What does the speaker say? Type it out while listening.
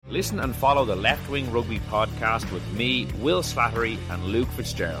Listen and follow the Left Wing Rugby podcast with me, Will Slattery, and Luke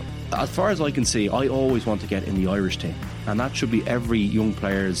Fitzgerald. As far as I can see, I always want to get in the Irish team, and that should be every young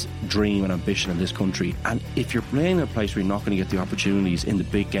player's dream and ambition in this country. And if you're playing in a place where you're not going to get the opportunities in the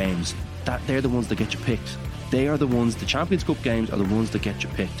big games, that they're the ones that get you picked. They are the ones, the Champions Cup games are the ones that get you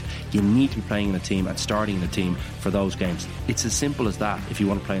picked. You need to be playing in a team and starting in a team for those games. It's as simple as that if you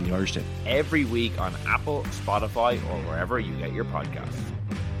want to play in the Irish team. Every week on Apple, Spotify, or wherever you get your podcasts.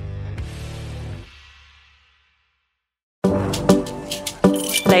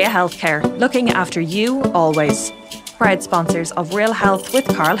 Laya Healthcare, looking after you always. Proud sponsors of Real Health with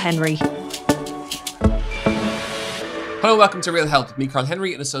Carl Henry. Hello, welcome to Real Health with me, Carl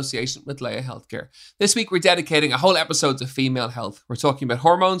Henry, in association with Laya Healthcare. This week we're dedicating a whole episode to female health. We're talking about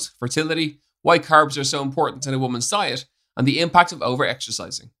hormones, fertility, why carbs are so important in a woman's diet, and the impact of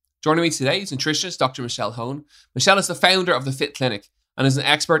over-exercising. Joining me today is nutritionist Dr. Michelle Hone. Michelle is the founder of the Fit Clinic and is an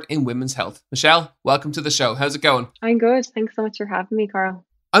expert in women's health. Michelle, welcome to the show. How's it going? I'm good. Thanks so much for having me, Carl.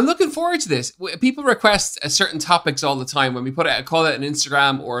 I'm looking forward to this. People request certain topics all the time. When we call it an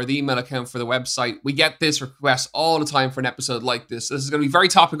Instagram or the email account for the website, we get this request all the time for an episode like this. This is going to be very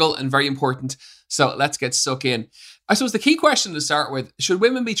topical and very important. So let's get stuck in. I suppose the key question to start with, should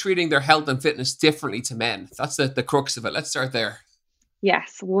women be treating their health and fitness differently to men? That's the crux of it. Let's start there.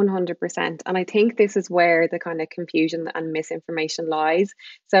 Yes, 100%. And I think this is where the kind of confusion and misinformation lies.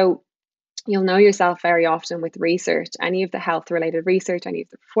 So you'll know yourself very often with research, any of the health related research, any of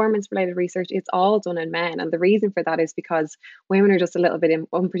the performance related research, it's all done in men. And the reason for that is because women are just a little bit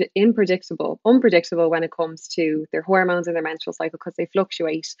unpredictable when it comes to their hormones and their menstrual cycle, because they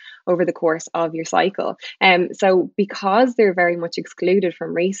fluctuate over the course of your cycle. So because they're very much excluded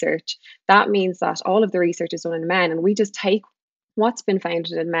from research, that means that all of the research is done in men, and we just take what's been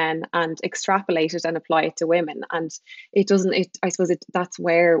founded in men and extrapolate it and apply it to women. And that's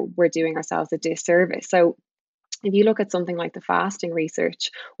where we're doing ourselves a disservice. So if you look at something like the fasting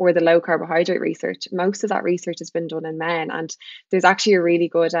research or the low carbohydrate research, most of that research has been done in men. And there's actually a really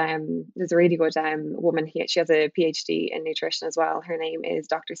good woman. She has a PhD in nutrition as well. Her name is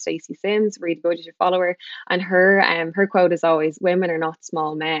Dr. Stacey Sims. Really good, you should follow her. And her quote is always, "Women are not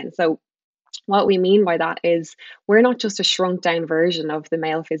small men." So what we mean by that is we're not just a shrunk down version of the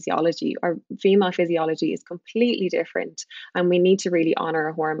male physiology. Our female physiology is completely different, and we need to really honor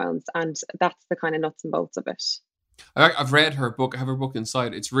our hormones. And that's the kind of nuts and bolts of it. I've read her book. I have her book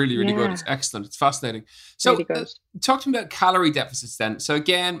inside. It's really, really good. It's excellent. It's fascinating. So really talk to me about calorie deficits then. So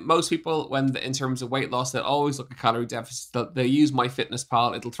again, most people, in terms of weight loss, they'll always look at calorie deficits. They'll use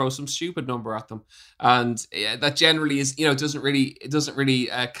MyFitnessPal. It'll throw some stupid number at them. And that generally is, it doesn't really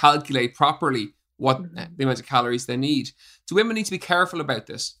calculate properly what the amount of calories they need. Do women need to be careful about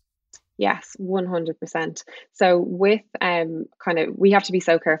this? Yes, 100%. So with we have to be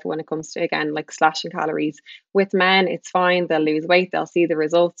so careful when it comes to, again, like slashing calories. With men, it's fine. They'll lose weight. They'll see the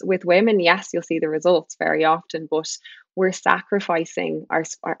results. With women, yes, you'll see the results very often, but we're sacrificing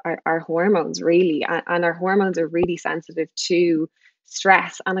our hormones really. And our hormones are really sensitive to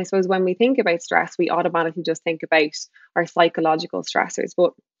stress. And I suppose when we think about stress, we automatically just think about our psychological stressors.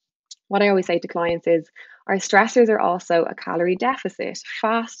 But what I always say to clients is our stressors are also a calorie deficit,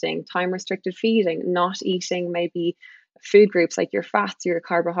 fasting, time restricted feeding, not eating maybe food groups like your fats, your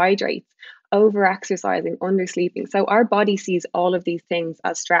carbohydrates, over exercising, undersleeping. So our body sees all of these things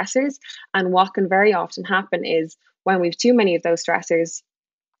as stressors. And what can very often happen is when we've too many of those stressors,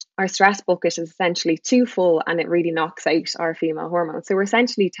 our stress bucket is essentially too full, and it really knocks out our female hormones. So we're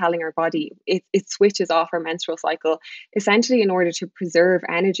essentially telling our body it switches off our menstrual cycle, essentially in order to preserve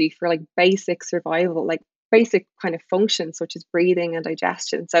energy for like basic survival, like basic kind of functions such as breathing and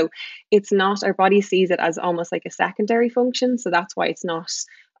digestion. So it's not, our body sees it as almost like a secondary function. So that's why it's not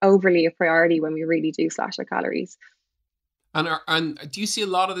overly a priority when we really do slash our calories. And do you see a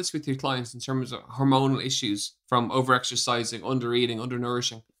lot of this with your clients in terms of hormonal issues from overexercising, undereating,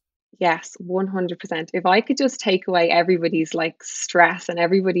 undernourishing? Yes, 100%. If I could just take away everybody's like stress and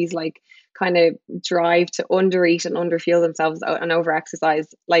everybody's like kind of drive to undereat and underfuel themselves and overexercise,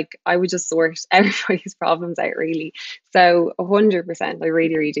 like I would just sort everybody's problems out really. So 100%, I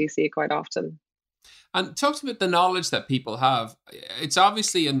really, really do see it quite often. And talk to me about the knowledge that people have. It's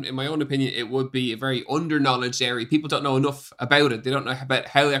obviously, in my own opinion, it would be a very under-knowledge area. People don't know enough about it. They don't know about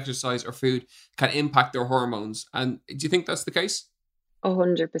how exercise or food can impact their hormones. And do you think that's the case?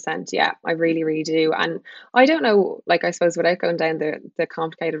 100%. Yeah, I really, really do. And I don't know, like, I suppose without going down the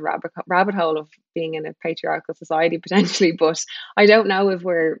complicated rabbit hole of being in a patriarchal society potentially, but I don't know if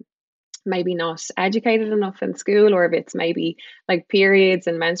we're maybe not educated enough in school, or if it's maybe like periods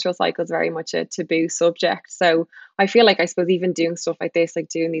and menstrual cycles very much a taboo subject. So I feel like, I suppose, even doing stuff like this, like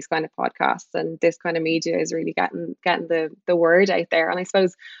doing these kind of podcasts and this kind of media, is really getting the word out there. And I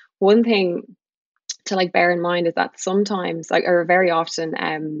suppose one thing to like bear in mind is that sometimes, like, or very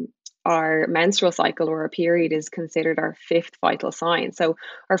often, our menstrual cycle or a period is considered our fifth vital sign. So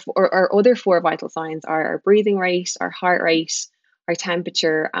our other four vital signs are our breathing rate, our heart rate, our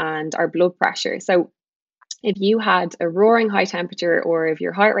temperature, and our blood pressure. So if you had a roaring high temperature, or if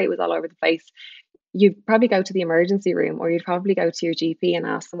your heart rate was all over the place, you'd probably go to the emergency room, or you'd probably go to your GP and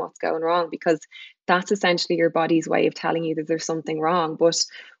ask them what's going wrong, because that's essentially your body's way of telling you that there's something wrong. But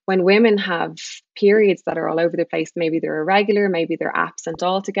when women have periods that are all over the place, maybe they're irregular, maybe they're absent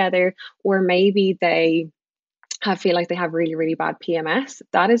altogether, or maybe they feel like they have really, really bad PMS,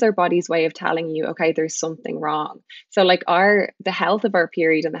 that is our body's way of telling you, okay, there's something wrong. So like the health of our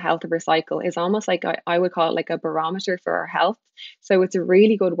period and the health of our cycle is almost like, I would call it like a barometer for our health. So it's a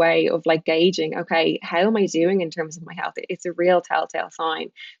really good way of like gauging, okay, how am I doing in terms of my health? It's a real telltale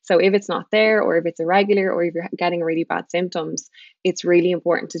sign. So if it's not there, or if it's irregular, or if you're getting really bad symptoms, it's really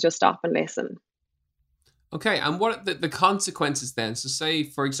important to just stop and listen. Okay, and what are the consequences then? So say,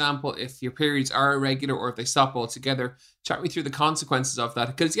 for example, if your periods are irregular or if they stop altogether, chat me through the consequences of that.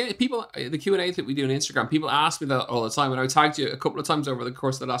 Because people, the Q&A that we do on Instagram, people ask me that all the time, and I tagged you a couple of times over the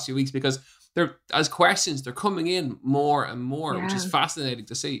course of the last few weeks, because they're, as questions, they're coming in more and more, which is fascinating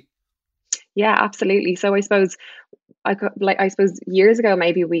to see. Yeah, absolutely. So I suppose I suppose years ago,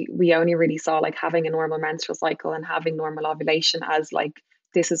 maybe we only really saw like having a normal menstrual cycle and having normal ovulation as like,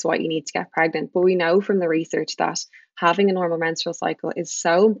 this is what you need to get pregnant. But we know from the research that having a normal menstrual cycle is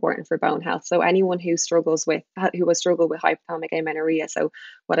so important for bone health. So anyone who has struggled with hypothalamic amenorrhea. So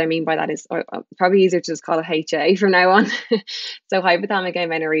what I mean by that is, probably easier to just call it HA from now on. So hypothalamic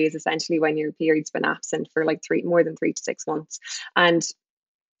amenorrhea is essentially when your period's been absent for like more than 3 to 6 months. And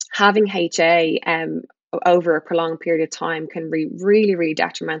having HA over a prolonged period of time can be really, really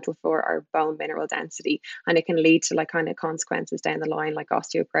detrimental for our bone mineral density. And it can lead to like kind of consequences down the line, like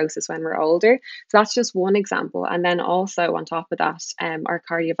osteoporosis when we're older. So that's just one example. And then also on top of that, our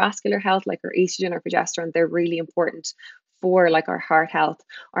cardiovascular health, like our estrogen or progesterone, they're really important for like our heart health,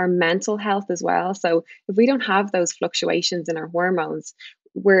 our mental health as well. So if we don't have those fluctuations in our hormones,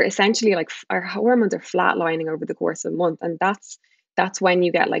 we're essentially like, our hormones are flatlining over the course of a month. And that's when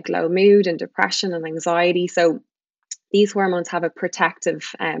you get like low mood and depression and anxiety. So these hormones have a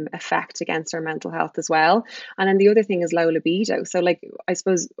protective effect against our mental health as well. And then the other thing is low libido. So like, I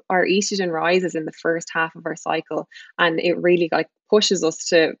suppose our estrogen rises in the first half of our cycle, and it really like pushes us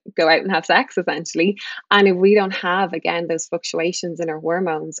to go out and have sex essentially. And if we don't have, again, those fluctuations in our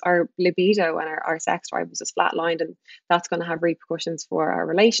hormones, our libido and our sex drive is just flatlined, and that's going to have repercussions for our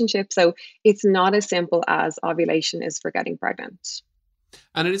relationship. So it's not as simple as ovulation is for getting pregnant.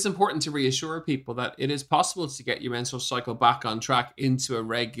 And it is important to reassure people that it is possible to get your menstrual cycle back on track into a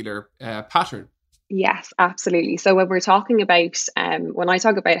regular pattern. Yes, absolutely. So when we're talking about, when I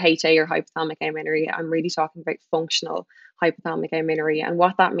talk about HA or hypothalamic amenorrhea, I'm really talking about functional hypothalamic amenorrhea. And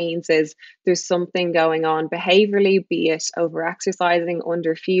what that means is there's something going on behaviorally, be it over exercising,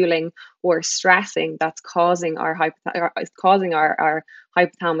 under fueling, or stressing, that's causing our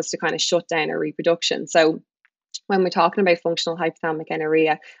hypothalamus to kind of shut down our reproduction. So when we're talking about functional hypothalamic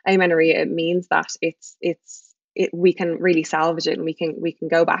amenorrhea, it means that we can really salvage it, and we can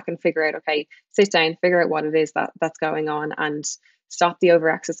go back and figure out, okay, sit down, figure out what it is that's going on, and stop the over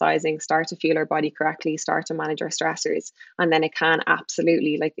exercising, start to fuel our body correctly, start to manage our stressors. And then it can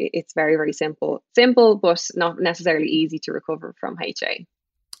absolutely, like, it's very, very simple, but not necessarily easy to recover from HA.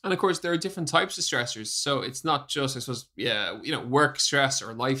 And of course, there are different types of stressors. So it's not just, I suppose, work stress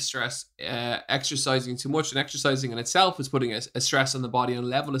or life stress. Exercising too much and exercising in itself is putting a stress on the body, and a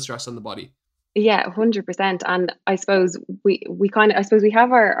level of stress on the body. Yeah, 100%. And I suppose we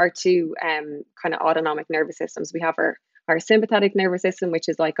have our two kind of autonomic nervous systems. We have our sympathetic nervous system, which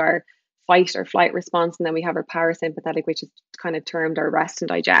is like our fight or flight response, and then we have our parasympathetic, which is kind of termed our rest and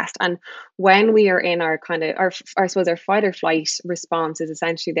digest. And when we are in our kind of our fight or flight response is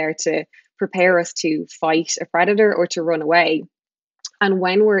essentially there to prepare us to fight a predator or to run away. And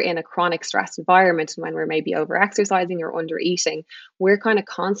when we're in a chronic stress environment, and when we're maybe over exercising or under eating, we're kind of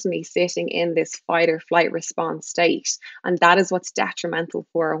constantly sitting in this fight or flight response state. And that is what's detrimental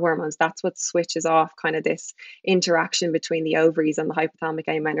for our hormones. That's what switches off kind of this interaction between the ovaries and the hypothalamic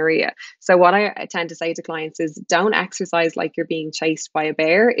amenorrhea. So what I tend to say to clients is, don't exercise like you're being chased by a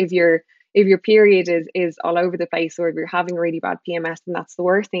bear. If your period is all over the place, or if you're having really bad PMS, then that's the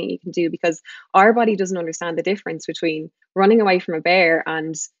worst thing you can do, because our body doesn't understand the difference between running away from a bear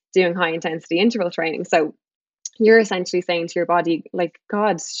and doing high intensity interval training. So you're essentially saying to your body, like,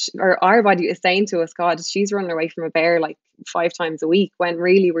 God, or our body is saying to us, God, she's running away from a bear like 5 times a week, when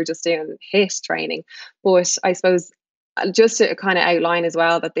really we're just doing HIIT training. But I suppose just to kind of outline as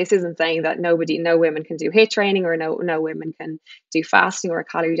well, that this isn't saying that no women can do HIIT training, or no women can do fasting or a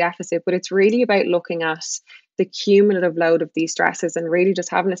calorie deficit, but it's really about looking at the cumulative load of these stresses and really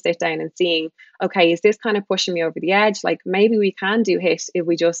just having to sit down and seeing, okay, is this kind of pushing me over the edge? Like, maybe we can do HIIT if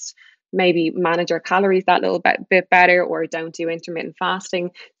we just maybe manage our calories that little bit better, or don't do intermittent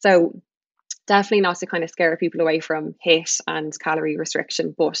fasting. So definitely not to kind of scare people away from HIIT and calorie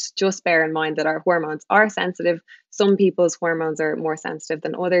restriction, but just bear in mind that our hormones are sensitive. Some people's hormones are more sensitive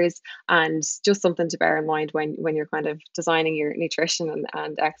than others, and just something to bear in mind when you're kind of designing your nutrition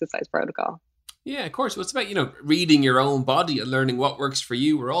and exercise protocol. Yeah, of course. Well, it's about, reading your own body and learning what works for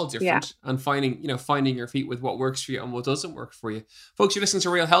you. We're all different, and finding your feet with what works for you and what doesn't work for you. Folks, you're listening to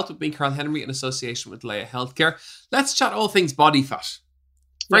Real Health with me, Karl Henry, in association with Laya Healthcare. Let's chat all things body fat.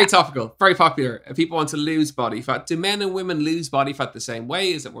 Very topical, very popular. If people want to lose body fat, do men and women lose body fat the same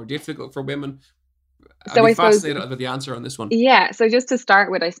way? Is it more difficult for women? So I'd be fascinated about the answer on this one. Yeah. So just to start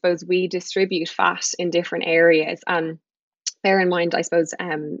with, I suppose we distribute fat in different areas, and bear in mind, I suppose,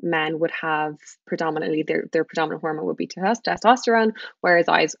 men would have predominantly their predominant hormone would be testosterone, whereas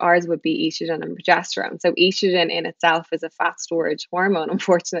ours would be estrogen and progesterone. So estrogen in itself is a fat storage hormone,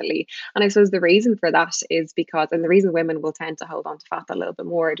 unfortunately. And I suppose the reason for that is because, and the reason women will tend to hold on to fat a little bit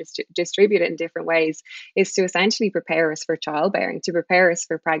more, just to distribute it in different ways, is to essentially prepare us for childbearing, to prepare us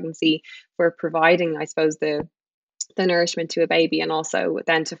for pregnancy, for providing, I suppose, the nourishment to a baby, and also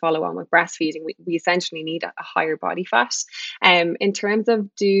then to follow on with breastfeeding. We essentially need a higher body fat. In terms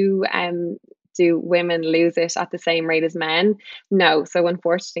of do women lose it at the same rate as men? No, so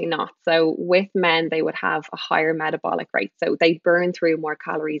unfortunately not. So with men, they would have a higher metabolic rate, so they burn through more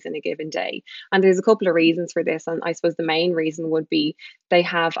calories in a given day. And there's a couple of reasons for this, and I suppose the main reason would be they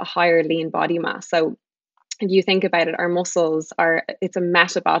have a higher lean body mass. So if you think about it, our muscles it's a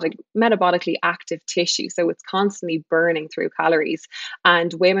metabolically active tissue. So it's constantly burning through calories.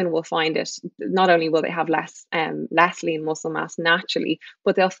 And women will find it, not only will they have less lean muscle mass naturally,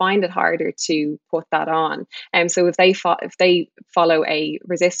 but they'll find it harder to put that on. So if they follow a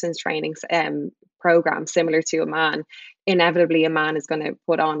resistance training program similar to a man, inevitably a man is going to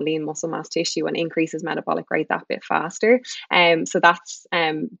put on lean muscle mass tissue and increase his metabolic rate that bit faster. So that's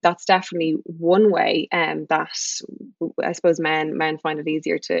definitely one way that I suppose men find it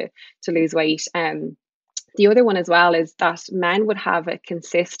easier to lose weight. The other one as well is that men would have a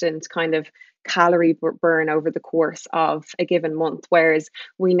consistent kind of calorie burn over the course of a given month, whereas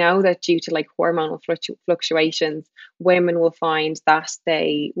we know that due to like hormonal fluctuations, women will find that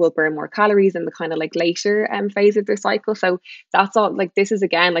they will burn more calories in the kind of like later phase of their cycle. So that's all, like, this is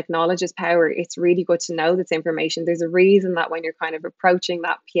again, like, knowledge is power. It's really good to know this information. There's a reason that when you're kind of approaching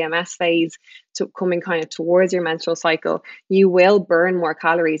that PMS phase, to coming kind of towards your menstrual cycle, you will burn more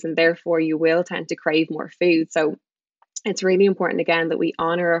calories, and therefore you will tend to crave more food. So it's really important, again, that we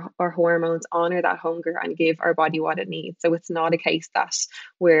honor our hormones, honor that hunger, and give our body what it needs. So it's not a case that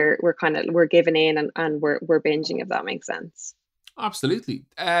we're giving in and we're binging, if that makes sense. Absolutely.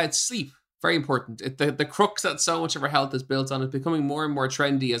 It's sleep, very important. The crux that so much of our health is built on is becoming more and more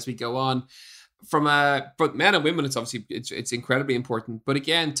trendy as we go on. But men and women, it's obviously it's incredibly important. But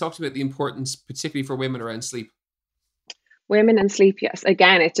again, talk to me about the importance, particularly for women, around sleep. Women and sleep, yes.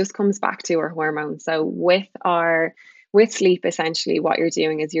 Again, it just comes back to our hormones. So with sleep, essentially what you're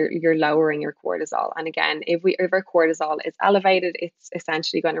doing is you're lowering your cortisol. And again, if our cortisol is elevated, it's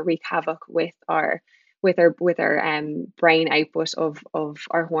essentially going to wreak havoc with our brain output of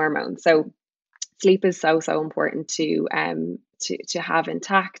our hormones. So sleep is so important to have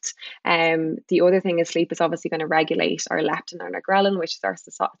intact. The other thing is sleep is obviously going to regulate our leptin and our ghrelin, which is our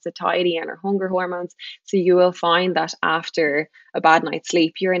satiety and our hunger hormones. So you will find that after a bad night's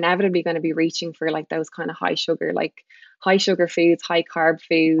sleep, you're inevitably going to be reaching for like those kind of high sugar foods, high carb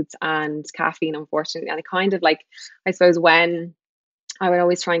foods, and caffeine, unfortunately. And it kind of, like, I suppose, when I would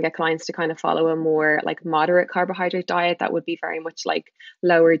always try and get clients to kind of follow a more like moderate carbohydrate diet that would be very much like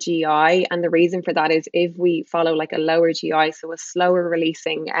lower GI. And the reason for that is if we follow like a lower GI, so a slower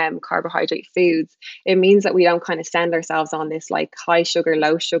releasing carbohydrate foods, it means that we don't kind of send ourselves on this like high sugar,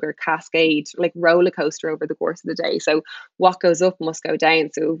 low sugar cascade, like roller coaster over the course of the day. So what goes up must go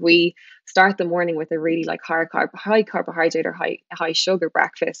down. So if we start the morning with a really like high carbohydrate or high sugar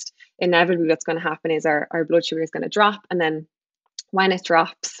breakfast, inevitably what's going to happen is our blood sugar is going to drop, and then when it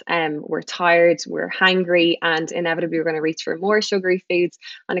drops, we're tired, we're hangry, and inevitably we're going to reach for more sugary foods.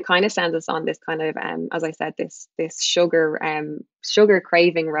 And it kind of sends us on this kind of, as I said, this sugar sugar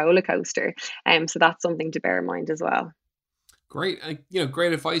craving roller coaster. So that's something to bear in mind as well. Great,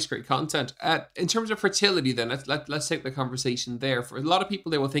 great advice, great content. In terms of fertility, then let's take the conversation there. For a lot of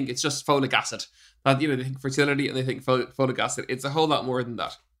people, they will think it's just folic acid. That they think fertility and they think folic acid. It's a whole lot more than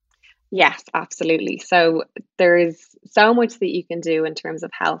that. Yes, absolutely. So there is so much that you can do in terms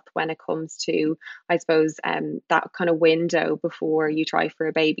of health when it comes to, I suppose, that kind of window before you try for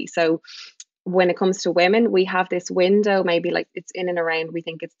a baby. So when it comes to women, we have this window, maybe like it's in and around, we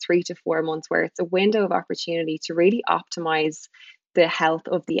think it's 3 to 4 months, where it's a window of opportunity to really optimize the health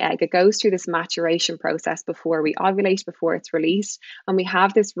of the egg. It goes through this maturation process before we ovulate, before it's released. And we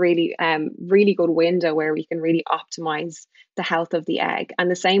have this really good window where we can really optimize the health of the egg.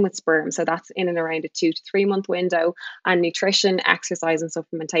 And the same with sperm. So that's in and around a 2 to 3 month window. And nutrition, exercise, and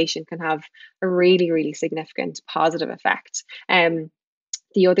supplementation can have a really, really significant positive effect.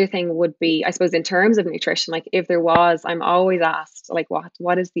 The other thing would be, I suppose, in terms of nutrition, like if there was, I'm always asked, like,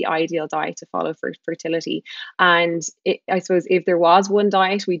 what is the ideal diet to follow for fertility? And I suppose if there was one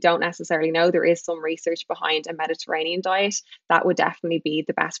diet, we don't necessarily know. There is some research behind a Mediterranean diet. That would definitely be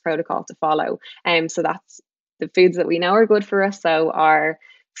the best protocol to follow. So that's the foods that we know are good for us. So our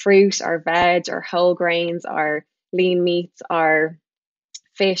fruit, our veg, our whole grains, our lean meats, our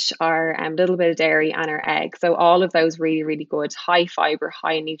fish, our little bit of dairy, and our egg. So all of those really, really good, high fiber,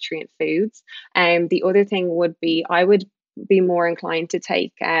 high nutrient foods. The other thing would be, I would be more inclined to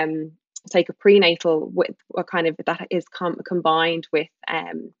take a prenatal with a kind of that is combined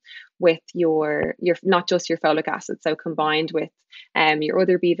with your not just your folic acid, so combined with your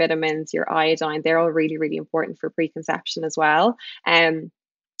other B vitamins, your iodine. They're all really, really important for preconception as well.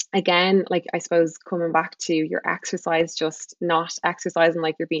 Again, like I suppose coming back to your exercise, just not exercising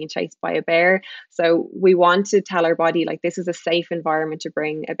like you're being chased by a bear. So we want to tell our body like this is a safe environment to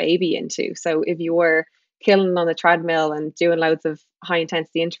bring a baby into. So if you're killing on the treadmill and doing loads of high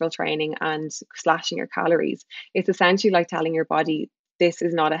intensity interval training and slashing your calories, it's essentially like telling your body this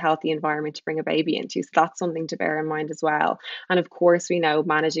is not a healthy environment to bring a baby into. So that's something to bear in mind as well. And of course, we know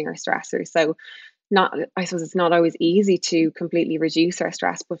managing our stressors. So I suppose it's not always easy to completely reduce our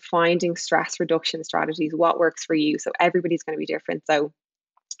stress, but finding stress reduction strategies, what works for you. So everybody's going to be different. So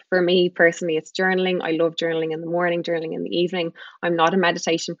for me personally, it's journaling. I love journaling in the morning, journaling in the evening. I'm not a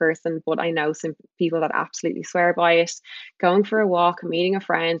meditation person, but I know some people that absolutely swear by it. Going for a walk, meeting a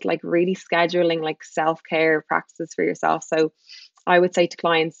friend, like really scheduling like self-care practices for yourself. So I would say to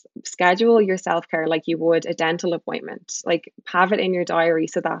clients, schedule your self-care like you would a dental appointment. Like have it in your diary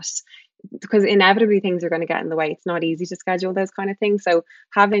so that, because inevitably things are going to get in the way. It's not easy to schedule those kind of things. So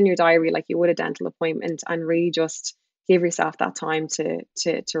have it in your diary like you would a dental appointment, and really just give yourself that time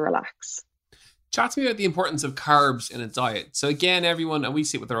to relax. Chat to me about the importance of carbs in a diet. So again, everyone, and we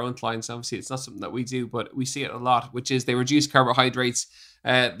see it with our own clients, obviously it's not something that we do, but we see it a lot, which is they reduce carbohydrates.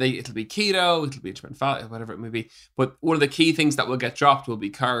 It'll be keto, it'll be intermittent fat, whatever it may be. But one of the key things that will get dropped will be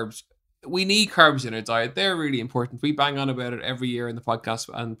carbs. We need carbs in our diet. They're really important. We bang on about it every year in the podcast,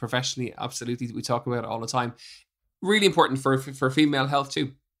 and professionally, absolutely, we talk about it all the time. Really important for female health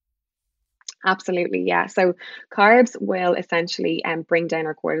too. Absolutely, yeah. So carbs will essentially bring down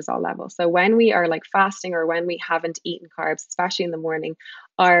our cortisol level. So when we are like fasting or when we haven't eaten carbs, especially in the morning,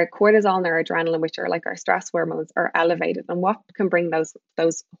 our cortisol and our adrenaline, which are like our stress hormones, are elevated. And what can bring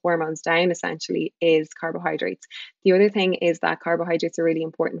those hormones down essentially is carbohydrates. The other thing is that carbohydrates are really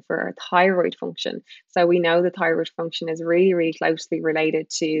important for our thyroid function. So we know the thyroid function is really, really closely related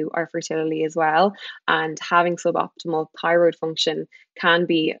to our fertility as well. And having suboptimal thyroid function can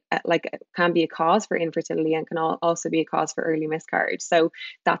be a cause for infertility, and can also be a cause for early miscarriage. So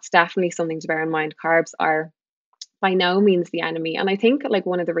that's definitely something to bear in mind. Carbs are by no means the enemy. And I think like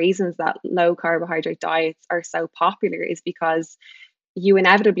one of the reasons that low carbohydrate diets are so popular is because you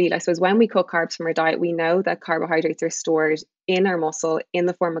inevitably, I suppose, when we cut carbs from our diet, we know that carbohydrates are stored in our muscle in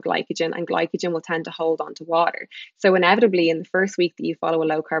the form of glycogen, and glycogen will tend to hold on to water. So inevitably, in the first week that you follow a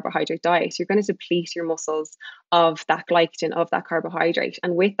low carbohydrate diet, you're going to deplete your muscles of that glycogen, of that carbohydrate.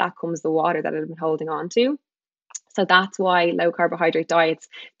 And with that comes the water that it has been holding on to. So that's why low carbohydrate diets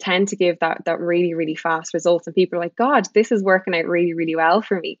tend to give that really, really fast results. And people are like, God, this is working out really, really well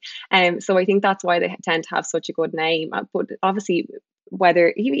for me. So I think that's why they tend to have such a good name. But obviously,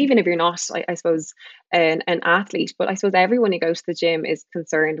 whether even if you're not, I suppose, an athlete, but I suppose everyone who goes to the gym is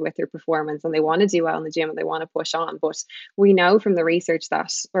concerned with their performance, and they want to do well in the gym and they want to push on. But we know from the research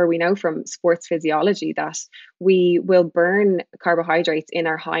or we know from sports physiology that we will burn carbohydrates in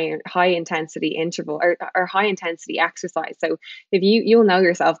our high intensity interval or high intensity exercise. So if you'll know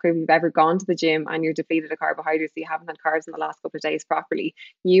yourself, if you've ever gone to the gym and you're depleted of carbohydrates, you haven't had carbs in the last couple of days properly,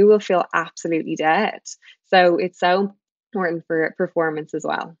 you will feel absolutely dead. So it's so important for performance as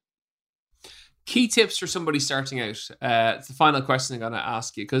well. Key tips for somebody starting out. It's the final question I'm going to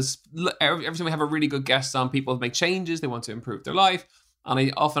ask you, because every time we have a really good guest on, people make changes, they want to improve their life. And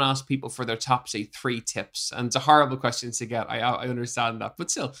I often ask people for their top, say, 3 tips. And it's a horrible question to get. I understand that.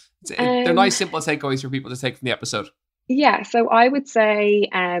 But still, they're nice, simple takeaways for people to take from the episode. Yeah, so I would say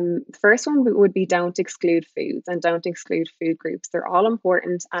the first one would be don't exclude foods and don't exclude food groups. They're all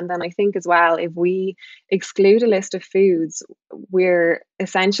important. And then I think as well, if we exclude a list of foods, we're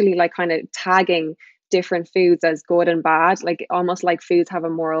essentially like kind of tagging different foods as good and bad, like almost like foods have a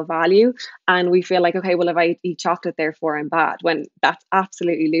moral value. And we feel like, okay, well, if I eat chocolate, therefore I'm bad, when that's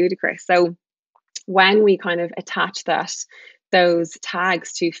absolutely ludicrous. So when we kind of attach those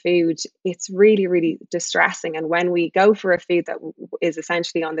tags to food, it's really, really distressing. And when we go for a food that is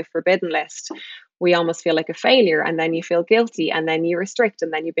essentially on the forbidden list, we almost feel like a failure, and then you feel guilty, and then you restrict,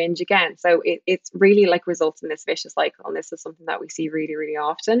 and then you binge again. So it's really like results in this vicious cycle. And this is something that we see really, really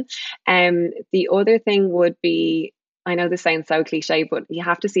often. The other thing would be, I know this sounds so cliche, but you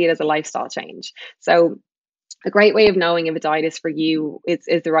have to see it as a lifestyle change. So a great way of knowing if a diet is for you, is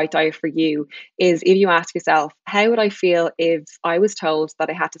the right diet for you, is if you ask yourself, how would I feel if I was told that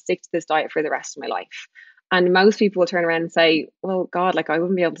I had to stick to this diet for the rest of my life? And most people will turn around and say, well, God, like I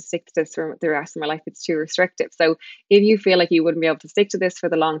wouldn't be able to stick to this for the rest of my life. It's too restrictive. So if you feel like you wouldn't be able to stick to this for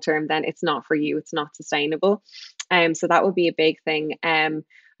the long term, then it's not for you. It's not sustainable. So that would be a big thing.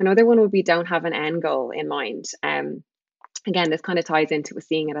 Another one would be don't have an end goal in mind. Again, this kind of ties into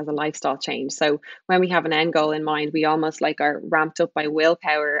seeing it as a lifestyle change. So when we have an end goal in mind, we almost like are ramped up by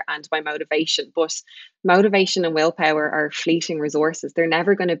willpower and by motivation. But motivation and willpower are fleeting resources. They're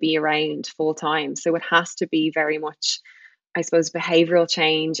never going to be around full time. So it has to be very much, I suppose, behavioral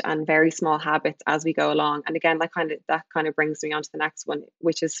change and very small habits as we go along. And again, that kind of brings me on to the next one,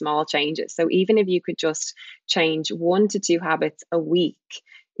 which is small changes. So even if you could just change 1 to 2 habits a week,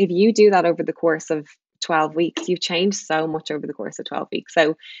 if you do that over the course of 12 weeks, you've changed so much over the course of 12 weeks.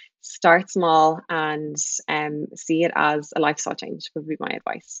 So start small and see it as a lifestyle change would be my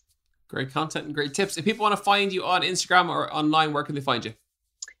advice. Great content and great tips. If people want to find you on Instagram or online, where can they find you?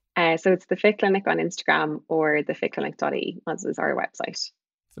 So it's the Fit Clinic on Instagram or thefitclinic.ie, as is our website.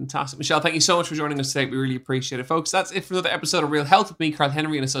 Fantastic. Michelle, thank you so much for joining us today. We really appreciate it, folks. That's it for another episode of Real Health with me, Karl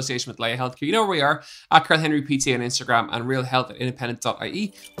Henry, in association with Leia Healthcare. You know where we are, at Karl Henry PT on Instagram and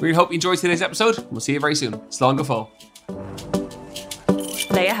realhealth@independent.ie. We really hope you enjoyed today's episode. We'll see you very soon. Slán go fóill.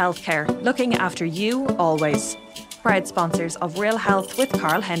 Leia Healthcare, looking after you always. Proud sponsors of Real Health with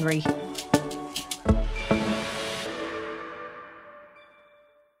Karl Henry.